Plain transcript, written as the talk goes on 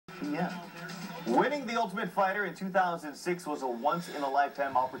p.m. Winning the Ultimate Fighter in 2006 was a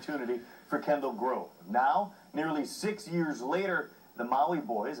once-in-a-lifetime opportunity for Kendall Grove. Now, nearly 6 years later, the Maui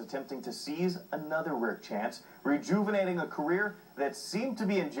boy is attempting to seize another rare chance, rejuvenating a career that seemed to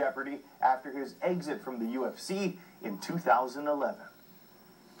be in jeopardy after his exit from the UFC in 2011.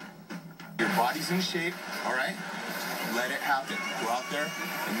 Your body's in shape, all right? Let it happen. Go out there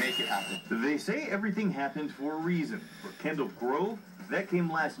and make it happen. They say everything happened for a reason. For Kendall Grove, that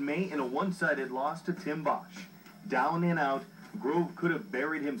came last May in a one-sided loss to Tim Bosch. Down and out, Grove could have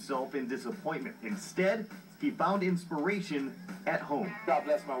buried himself in disappointment. Instead, he found inspiration at home. God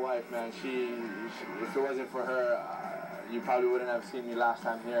bless my wife, man. She if it wasn't for her, you probably wouldn't have seen me last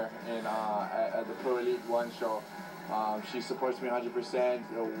time here at the Pro Elite 1 show. She supports me 100%.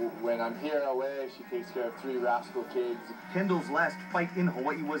 When I'm here away, she takes care of 3 rascal kids. Kendall's last fight in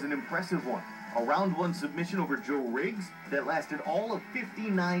Hawaii was an impressive one. A round 1 submission over Joe Riggs that lasted all of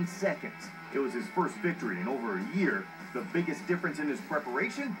 59 seconds. It was his first victory in over a year. The biggest difference in his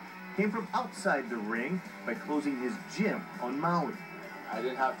preparation came from outside the ring by closing his gym on Maui. I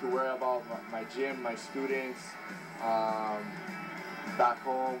didn't have to worry about my gym, my students, back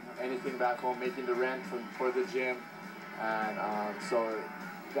home, anything back home, making the rent for the gym. And so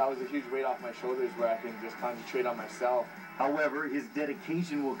that was a huge weight off my shoulders where I can just concentrate on myself. However, his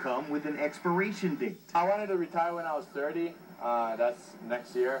dedication will come with an expiration date. I wanted to retire when I was 30. That's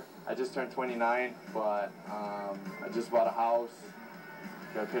next year. I just turned 29, but I just bought a house,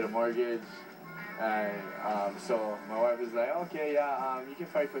 got to pay the mortgage. And so my wife was like, okay, yeah, you can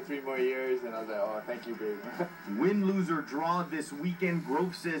fight for 3 more years. And I was like, oh, thank you, babe. Win, lose, or draw this weekend,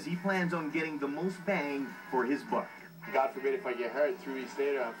 Grove says he plans on getting the most bang for his buck. God forbid if I get hurt, 3 weeks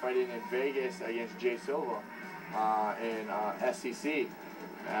later, I'm fighting in Vegas against Jay Silva in SCC,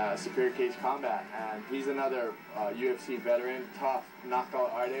 Superior Cage Combat. And he's another UFC veteran, tough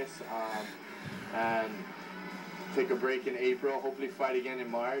knockout artist. And take a break in April, hopefully fight again in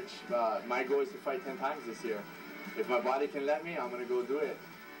March. My goal is to fight 10 times this year. If my body can let me, I'm going to go do it.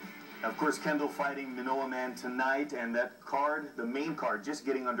 Of course, Kendall fighting Manoa Man tonight, and that card, the main card, just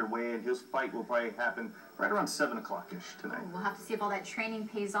getting underway, and his fight will probably happen right around 7 o'clock-ish tonight. Oh, we'll have to see if all that training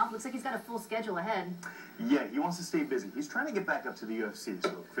pays off. Looks like he's got a full schedule ahead. Yeah, he wants to stay busy. He's trying to get back up to the UFC,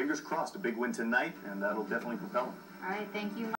 so fingers crossed, a big win tonight, and that'll definitely propel him. All right, thank you.